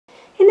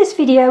this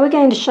video we're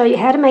going to show you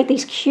how to make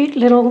these cute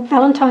little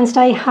Valentine's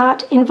Day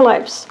heart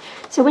envelopes.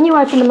 So when you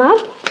open them up,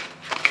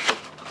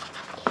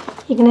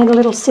 you can add a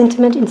little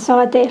sentiment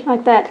inside there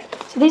like that.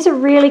 So these are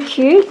really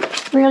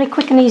cute, really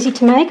quick and easy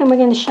to make, and we're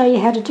going to show you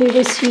how to do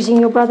this using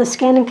your brother's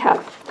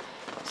SCANNCUT.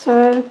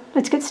 So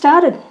let's get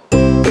started.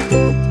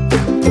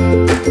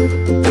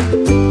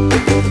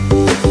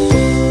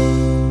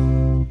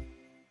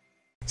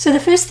 So the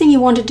first thing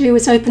you want to do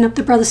is open up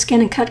the Brother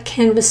SCANNCUT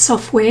Canvas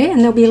software, and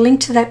there'll be a link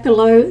to that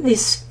below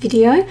this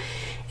video.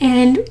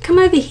 And come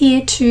over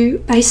here to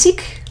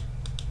Basic,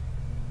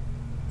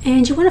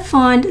 and you want to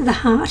find the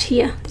heart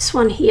here, this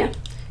one here.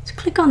 So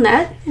click on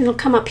that and it'll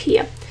come up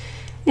here.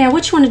 Now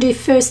what you want to do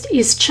first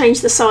is change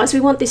the size.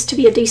 We want this to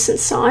be a decent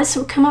size, so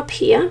we'll come up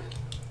here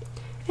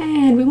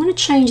and we want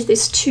to change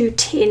this to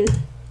 10.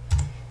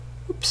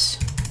 Oops,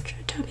 try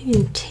typing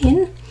in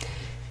 10.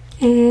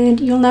 And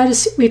you'll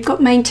notice we've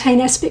got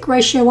maintain aspect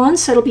ratio on,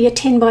 so it'll be a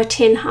 10 by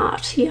 10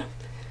 heart here.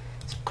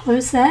 So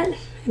close that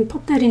and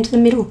pop that into the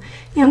middle.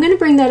 Now I'm going to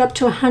bring that up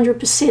to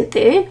 100%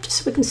 there, just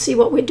so we can see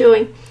what we're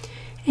doing.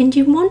 And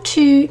you want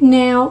to,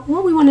 now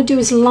what we want to do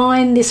is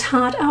line this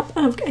heart up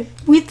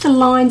with the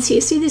lines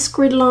here. See this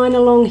grid line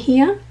along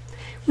here?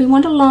 We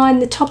want to line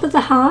the top of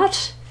the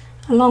heart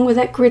along with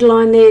that grid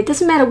line there. It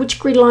doesn't matter which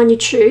grid line you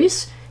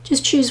choose,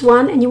 just choose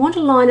one, and you want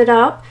to line it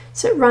up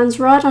so it runs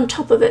right on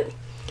top of it.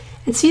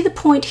 And see the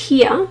point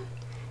here?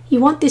 You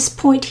want this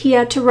point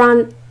here to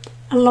run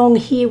along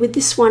here with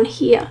this one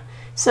here.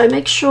 So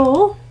make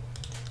sure,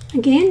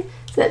 again,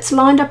 that's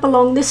lined up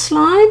along this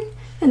line,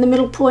 and the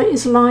middle point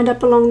is lined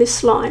up along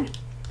this line.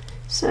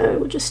 So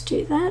we'll just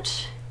do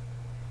that.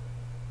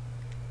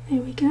 There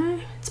we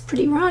go, it's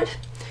pretty right.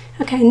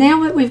 Okay,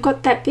 now that we've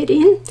got that bit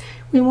in,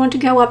 we want to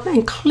go up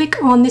and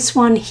click on this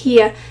one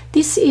here.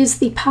 This is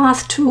the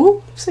path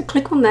tool, so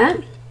click on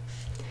that.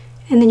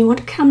 And then you want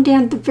to come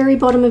down to the very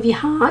bottom of your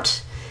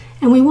heart,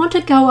 and we want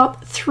to go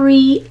up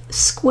 3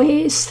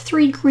 squares,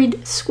 3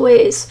 grid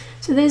squares.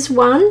 So there's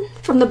one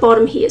from the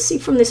bottom here, see,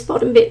 from this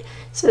bottom bit.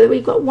 So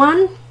we've got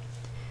one,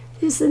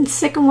 there's the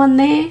second one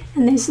there,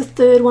 and there's the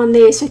third one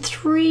there. So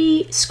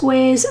 3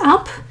 squares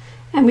up,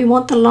 and we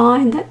want the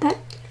line that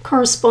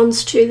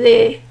corresponds to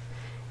there.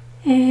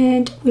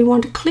 And we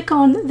want to click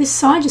on this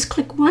side, just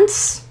click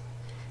once,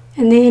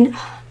 and then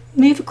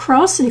move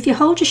across, and if you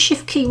hold your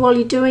shift key while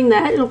you're doing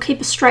that, it'll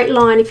keep a straight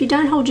line. If you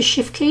don't hold your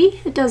shift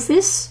key, it does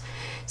this.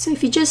 So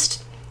if you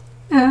just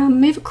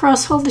move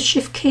across, hold the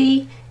shift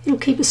key, it'll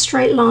keep a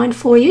straight line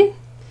for you.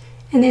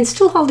 And then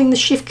still holding the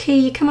shift key,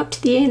 you come up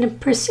to the end and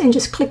press and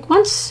just click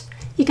once.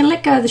 You can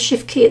let go of the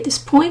shift key at this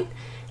point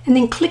and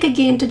then click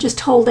again to just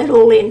hold that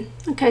all in.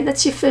 Okay,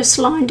 that's your first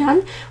line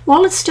done.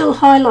 While it's still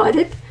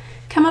highlighted,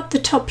 come up the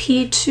top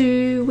here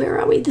to, where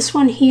are we, this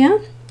one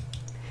here.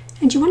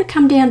 And you want to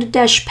come down to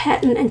dash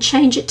pattern and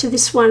change it to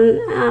this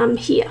one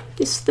here,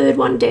 this third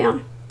one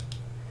down.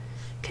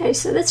 Okay,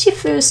 so that's your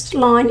first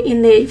line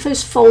in there, your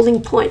first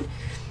folding point.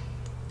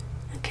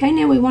 Okay,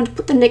 now we want to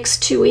put the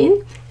next 2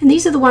 in, and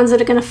these are the ones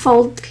that are going to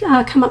fold,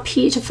 come up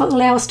here to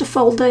allow us to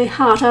fold the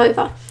heart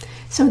over.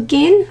 So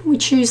again, we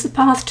choose the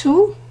path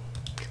tool,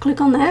 click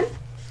on that,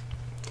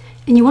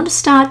 and you want to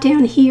start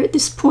down here at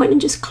this point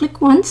and just click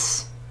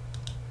once,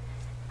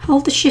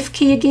 hold the shift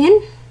key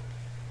again,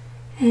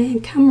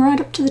 and come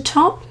right up to the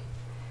top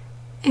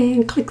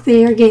and click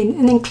there again,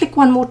 and then click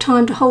one more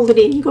time to hold it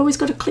in. You've always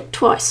got to click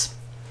twice.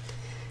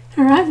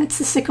 Alright, that's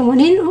the second one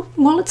in. Oh,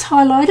 while it's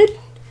highlighted,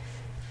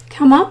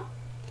 come up,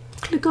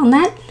 click on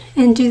that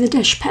and do the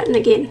dash pattern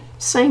again.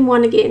 Same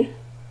one again.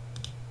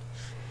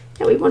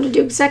 Now we want to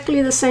do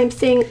exactly the same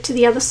thing to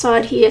the other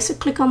side here. So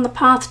click on the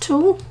path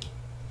tool,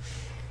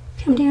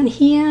 come down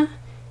here,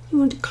 you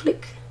want to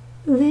click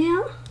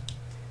there,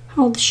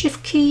 hold the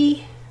shift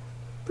key,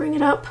 bring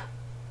it up,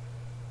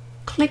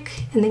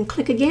 click, and then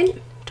click again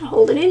to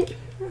hold it in.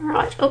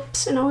 Alright,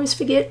 oops, and I always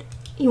forget,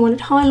 you want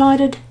it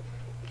highlighted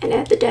and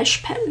add the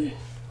dash pattern,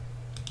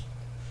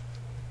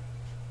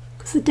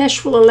 because the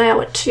dash will allow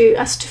it to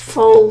us to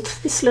fold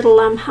this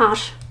little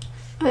heart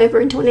over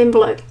into an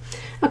envelope.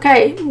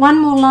 Okay,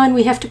 one more line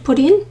we have to put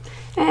in,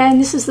 and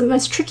this is the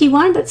most tricky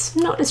one, but it's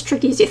not as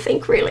tricky as you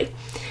think really.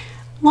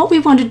 What we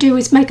want to do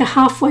is make a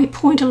halfway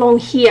point along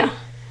here,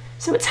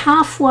 so it's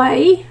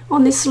halfway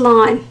on this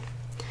line.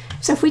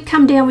 So if we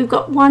come down, we've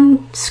got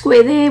 1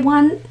 square there,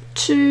 1,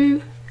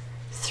 2,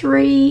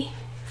 3,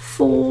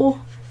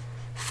 4,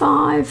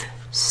 5,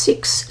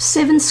 6,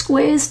 7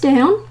 squares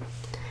down.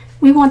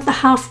 We want the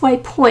halfway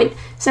point.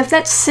 So if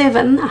that's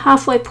 7, a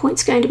halfway point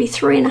is going to be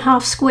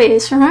 3.5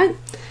 squares, right?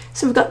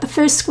 So we've got the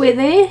first square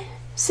there,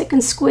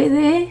 second square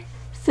there,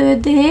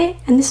 third there,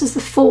 and this is the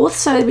fourth,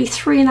 so it'll be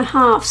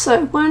 3.5.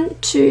 So 1,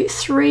 2,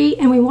 3,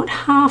 and we want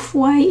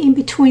halfway in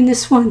between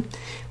this one,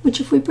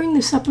 which if we bring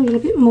this up a little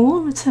bit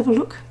more, let's have a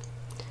look.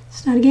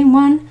 Start again,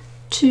 1,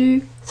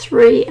 2,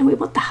 3, and we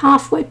want the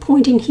halfway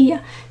point in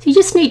here. So you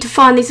just need to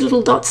find these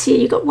little dots here.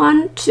 You've got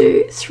 1,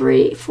 2,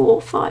 3,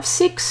 4, 5,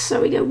 6.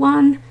 So we go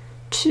 1,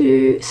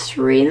 2,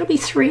 3, and it'll be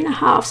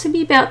 3.5. So it'll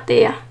be about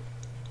there.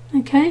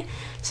 Okay,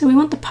 so we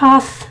want the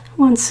path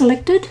one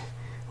selected.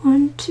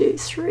 1, 2,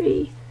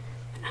 3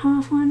 and a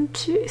half, 1,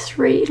 2,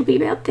 3. It'll be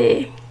about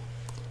there.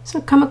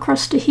 So come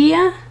across to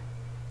here,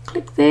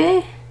 click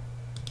there,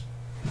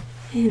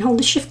 and hold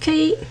the shift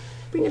key,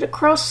 bring it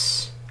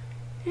across,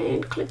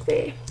 and click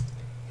there.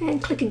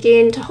 And click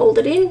again to hold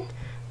it in.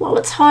 While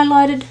it's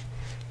highlighted,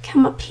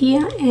 come up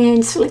here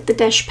and select the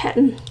dash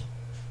pattern.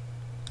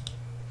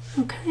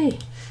 Okay,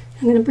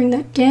 I'm going to bring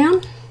that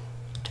down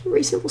to a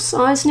reasonable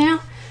size now.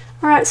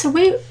 Alright, so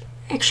we're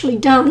actually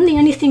done. The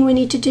only thing we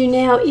need to do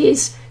now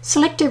is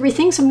select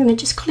everything. So I'm going to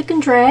just click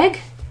and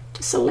drag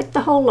to select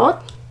the whole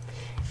lot.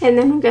 And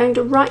then I'm going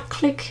to right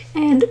click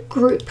and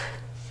group.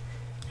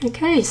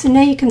 Okay, so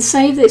now you can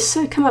save this.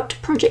 So come up to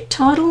project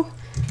title.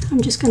 I'm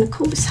just going to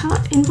call this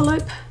heart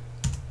envelope,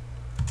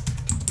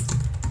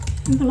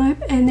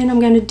 and then I'm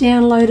going to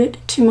download it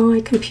to my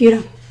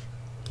computer.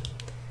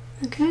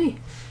 Okay,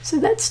 so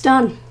that's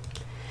done.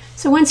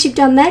 So once you've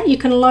done that, you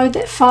can load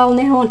that file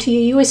now onto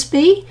your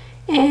USB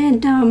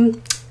and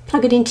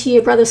plug it into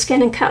your Brother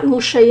SCANNCUT, and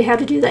we'll show you how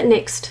to do that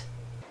next.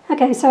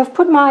 Okay, so I've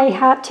put my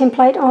heart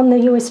template on the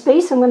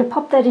USB, so I'm going to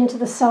pop that into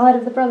the side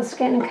of the Brother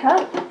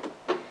SCANNCUT,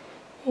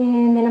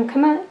 and then I'm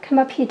come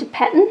up here to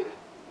pattern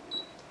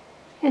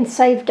and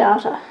save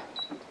data,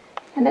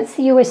 and that's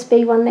the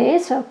USB one there.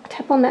 So I'll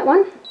tap on that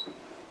one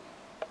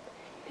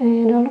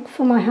and I'll look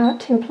for my heart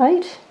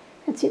template.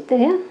 That's it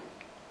there.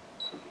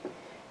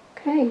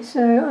 Okay,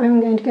 so I'm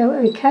going to go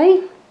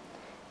OK,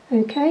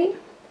 OK,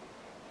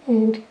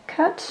 and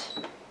cut,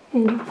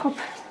 and I'll pop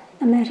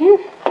the mat in.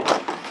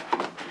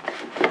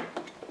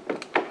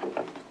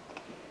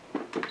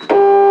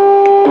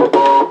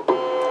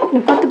 And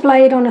I've got the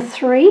blade on a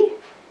 3,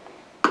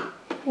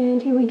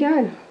 and here we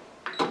go.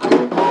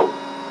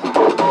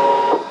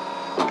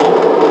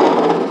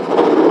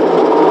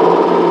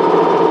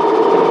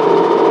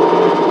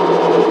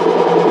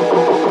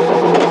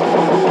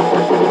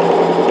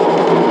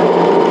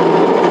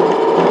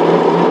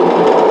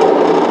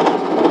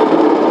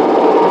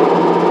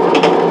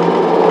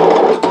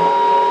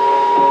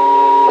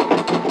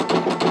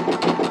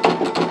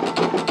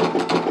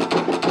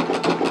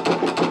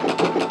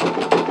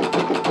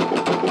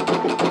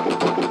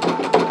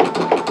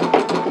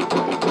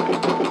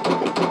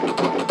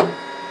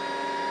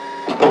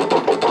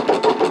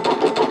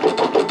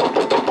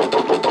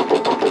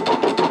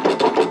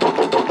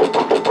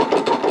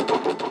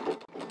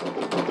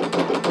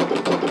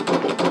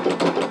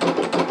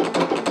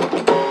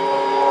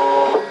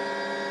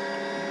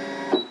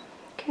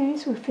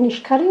 So we've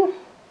finished cutting.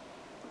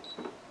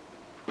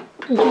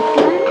 Okay,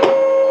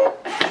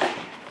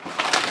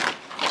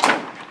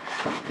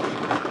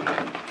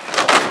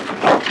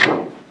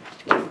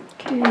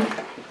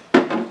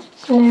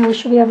 so now we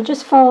should be able to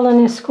just fold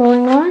on our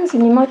scoring lines,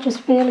 and you might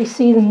just barely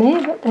see them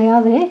there, but they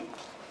are there.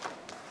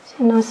 See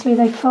how nicely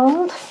they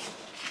fold.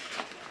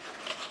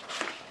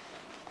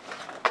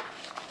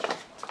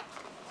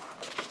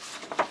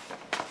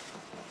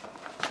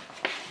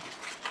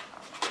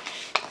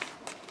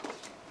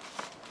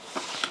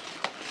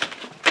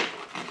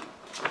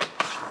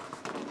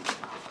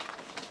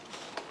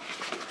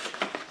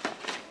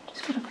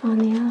 Find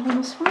the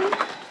last one,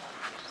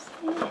 just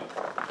there.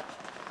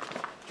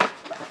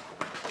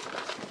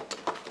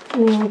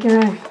 And there we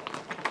go.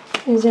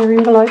 There's our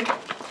envelope.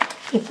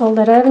 You fold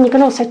that over, and you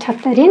can also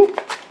tuck that in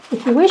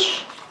if you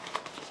wish.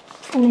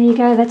 And there you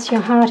go, that's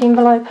your heart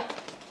envelope.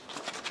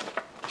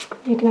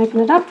 You can open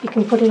it up, you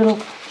can put a little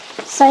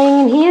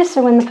saying in here,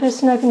 so when the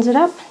person opens it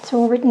up, it's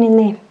all written in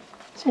there.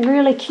 So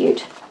really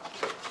cute.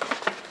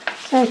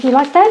 So if you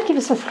like that, give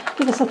us a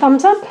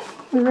thumbs up.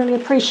 We really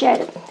appreciate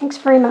it. Thanks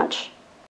very much.